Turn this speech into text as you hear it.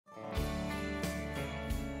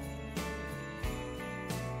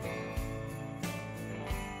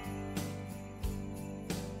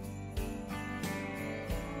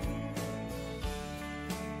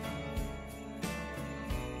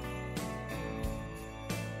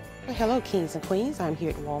Well, hello, kings and queens. I'm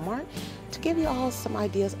here at Walmart to give you all some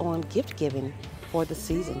ideas on gift giving for the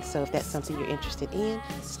season. So if that's something you're interested in,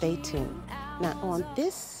 stay tuned. Now, on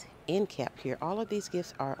this end cap here, all of these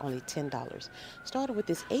gifts are only $10. Started with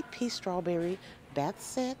this 8-piece strawberry bath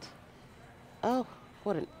set. Oh,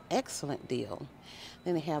 what an excellent deal.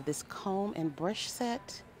 Then they have this comb and brush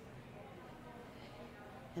set.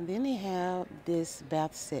 And then they have this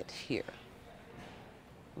bath set here.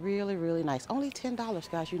 Really, really nice. Only $10,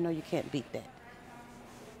 guys. You know you can't beat that.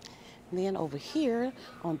 And then over here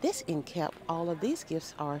on this end cap, all of these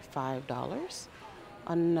gifts are $5.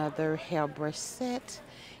 Another hairbrush set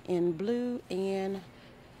in blue and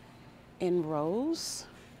in rose.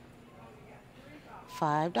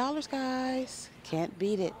 $5, guys. Can't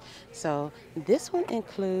beat it. So this one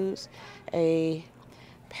includes a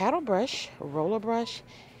paddle brush, roller brush,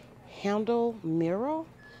 handle mirror,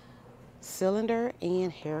 cylinder,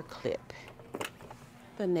 and hair clip.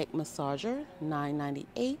 The neck massager,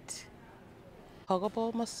 $9.98.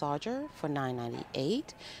 Huggable massager for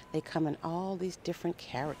 $9.98. They come in all these different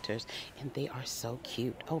characters and they are so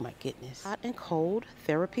cute. Oh my goodness. Hot and cold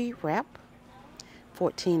therapy wrap,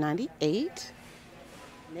 $14.98.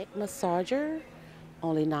 Neck massager,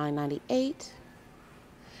 only $9.98.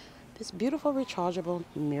 This beautiful rechargeable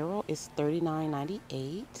mirror is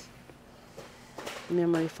 $39.98.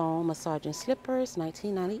 Memory foam massaging slippers,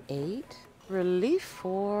 $19.98. Relief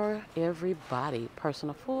for everybody.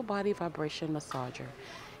 Personal full body vibration massager,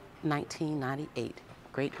 $19.98.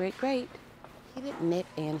 Great, great, great. Heated neck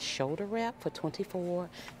and shoulder wrap for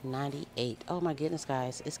 $24.98. Oh my goodness,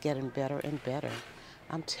 guys, it's getting better and better.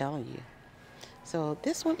 I'm telling you. So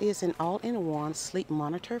this one is an all-in-one sleep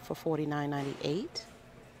monitor for $49.98.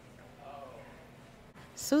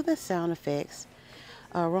 Soothing sound effects,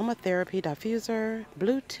 aromatherapy diffuser,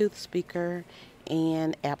 Bluetooth speaker,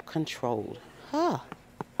 and app controlled.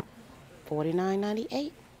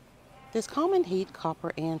 $49.98. This common heat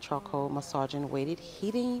copper and charcoal massaging weighted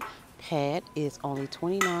heating pad is only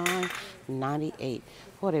 $29.98.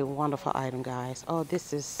 What a wonderful item, guys. Oh,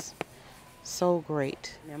 this is so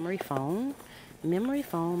great. Memory foam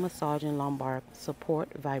massaging lumbar support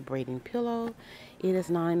vibrating pillow. It is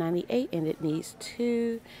 $9.98 and it needs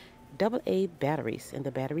two AA batteries, and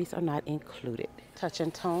the batteries are not included. Touch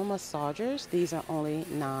and tone massagers, these are only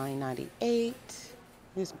 $9.98.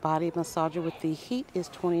 This body massager with the heat is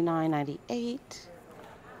 $29.98.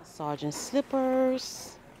 Massaging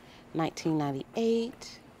slippers,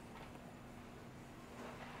 $19.98.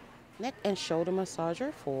 Neck and shoulder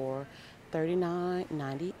massager for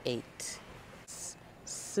 $39.98.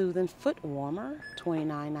 Soothing foot warmer,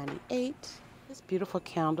 $29.98. This beautiful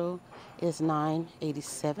candle is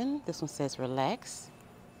 $9.87. This one says relax.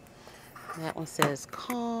 That one says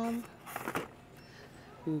calm.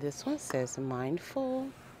 And this one says mindful.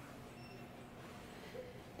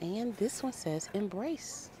 And this one says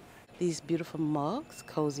embrace. These beautiful mugs,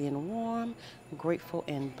 cozy and warm, grateful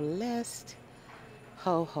and blessed,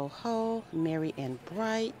 ho ho ho, merry and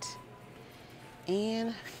bright,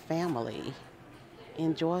 and family.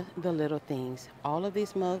 Enjoy the little things. All of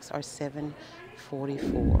these mugs are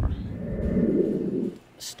 $7.44.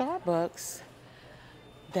 Starbucks,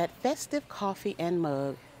 that festive coffee and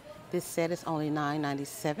mug. This set is only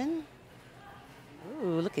 $9.97.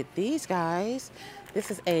 Ooh, look at these, guys. This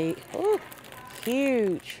is a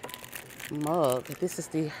huge mug. This is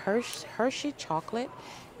the Hershey chocolate.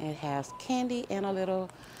 It has candy and a little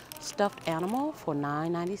stuffed animal for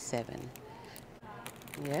 $9.97.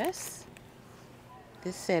 Yes.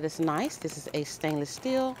 This set is nice. This is a stainless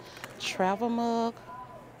steel travel mug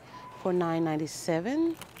for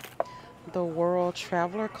 $9.97. The World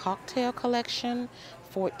Traveler Cocktail Collection,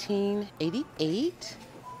 $14.88.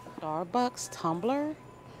 Starbucks tumbler.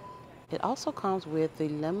 It also comes with the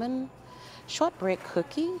lemon shortbread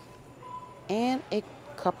cookie and a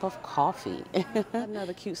cup of coffee.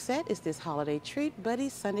 Another cute set is this holiday treat Buddy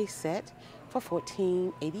Sunday set for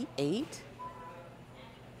 $14.88.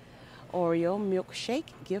 Oreo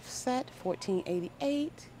milkshake gift set,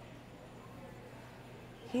 $14.88.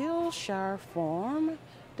 Hillshire Farm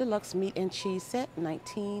deluxe meat and cheese set,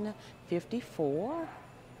 $19.54.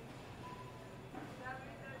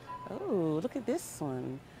 Oh, look at this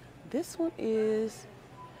one. This one is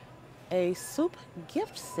a soup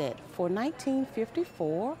gift set for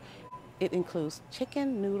 $19.54. It includes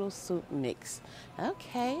chicken noodle soup mix.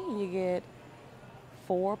 Okay, you get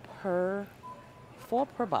four per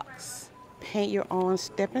box. Paint your own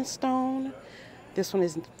stepping stone. This one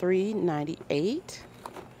is $3.98.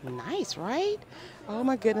 Nice, right? Oh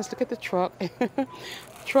my goodness, look at the truck.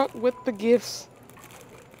 Truck with the gifts.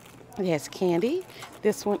 It has candy.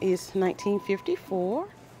 This one is $19.54.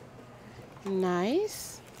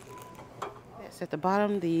 Nice. That's at the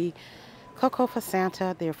bottom. The Cocoa for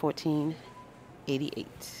Santa, they're $14.88.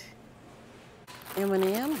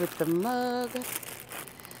 M&M with the mug,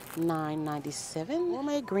 $9.97.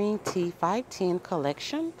 Gourmet Green Tea 510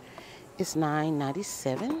 collection is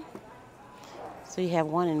 $9.97. So you have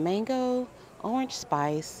one in mango, orange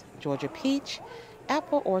spice, Georgia peach,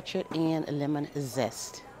 apple orchard, and lemon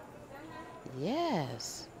zest.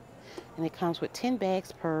 Yes. And it comes with 10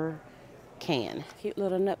 bags per can. Cute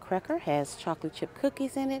little nutcracker, has chocolate chip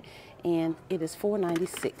cookies in it, and it is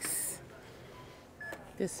 $4.96.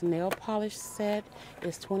 This nail polish set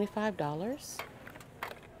is $25.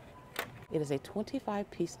 It is a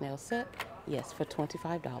 25-piece nail set, yes, for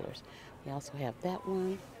 $25. We also have that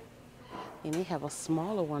one. And they have a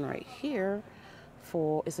smaller one right here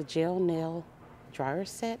for, it's a gel nail dryer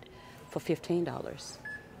set for $15.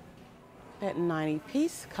 That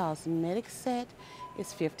 90-piece cosmetic set is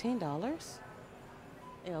 $15.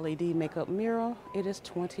 LED makeup mirror, it is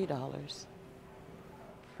 $20.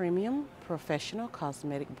 Premium professional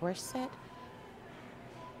cosmetic brush set,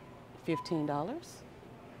 $15.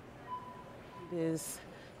 This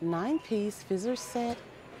 9-piece fizzer set,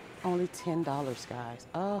 only $10, guys.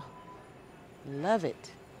 Oh, love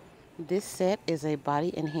it. This set is a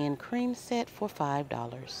body and hand cream set for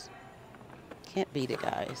 $5. Can't beat it,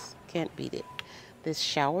 guys. Can't beat it. This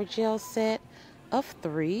shower gel set of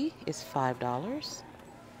 3 is $5.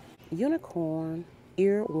 Unicorn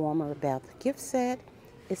ear warmer bath gift set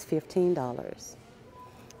is $15.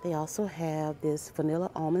 They also have this vanilla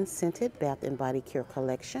almond scented bath and body care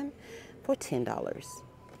collection for $10.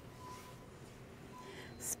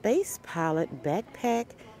 Space Pilot backpack,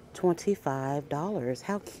 $25.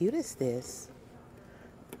 How cute is this?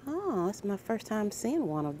 Oh, it's my first time seeing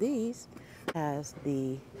one of these. Has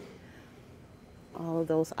all of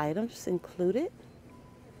those items included.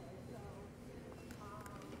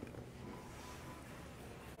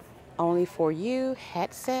 Only for You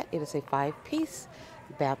hat set. It is a 5-piece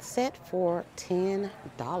bath set for $10.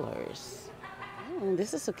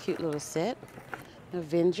 This is a cute little set.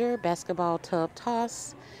 Avenger basketball tub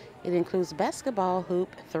toss. It includes basketball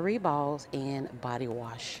hoop, 3 balls, and body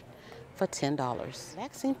wash for $10.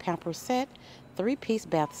 Relaxing pamper set, 3-piece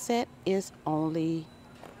bath set is only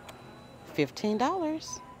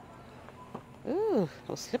 $15. Ooh,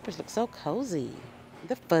 those slippers look so cozy.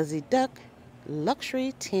 The Fuzzy Duck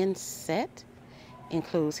luxury 10 set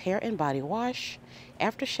includes hair and body wash,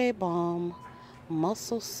 aftershave balm,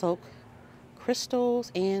 muscle soak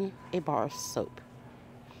crystals, and a bar of soap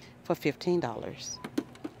for $15.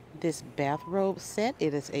 This bathrobe set,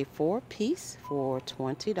 it is a 4-piece for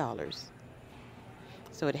 $20.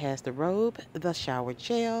 So it has the robe, the shower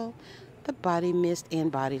gel, the body mist,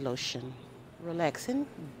 and body lotion. Relaxing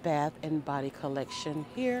bath and body collection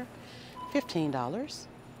here, $15.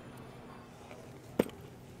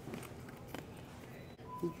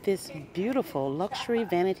 This beautiful luxury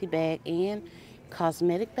vanity bag and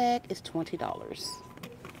cosmetic bag is $20.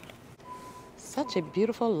 Such a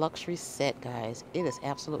beautiful luxury set, guys. It is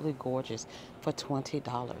absolutely gorgeous for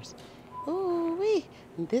 $20. Ooh-wee.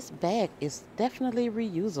 This bag is definitely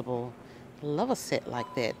reusable. Love a set like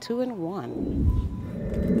that,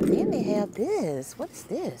 2-in-1. Then they have this. What is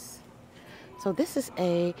this? So this is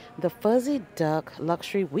the Fuzzy Duck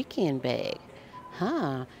luxury weekend bag.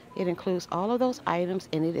 Huh. It includes all of those items,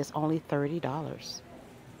 and it is only $30.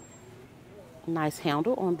 Nice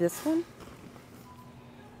handle on this one.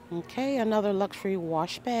 Okay, another luxury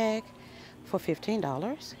wash bag for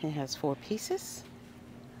 $15. It has 4 pieces.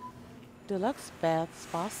 Deluxe bath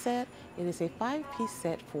spa set. It is a 5-piece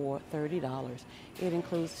set for $30. It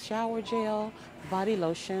includes shower gel, body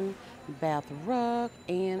lotion, bath rug,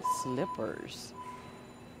 and slippers.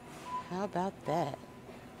 How about that?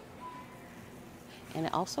 And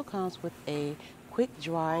it also comes with a quick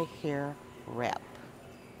dry hair wrap.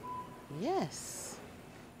 Yes.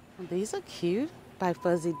 These are cute. By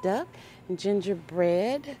Fuzzy Duck.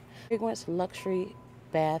 Gingerbread fragrance luxury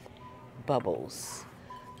bath bubbles.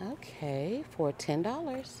 Okay, for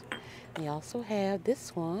 $10. We also have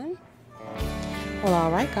this one. Well,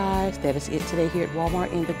 all right, guys, that is it today here at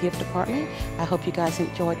Walmart in the gift department. I hope you guys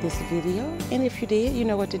enjoyed this video, and if you did, you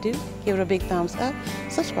know what to do. Give it a big thumbs up,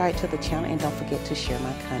 subscribe to the channel, and don't forget to share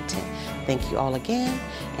my content. Thank you all again,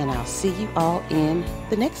 and I'll see you all in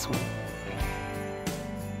the next one.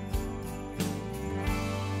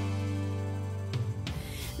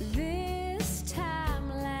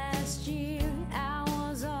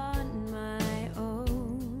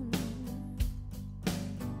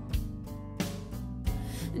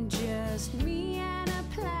 Just me and a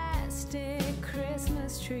plastic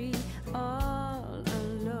Christmas tree. Oh.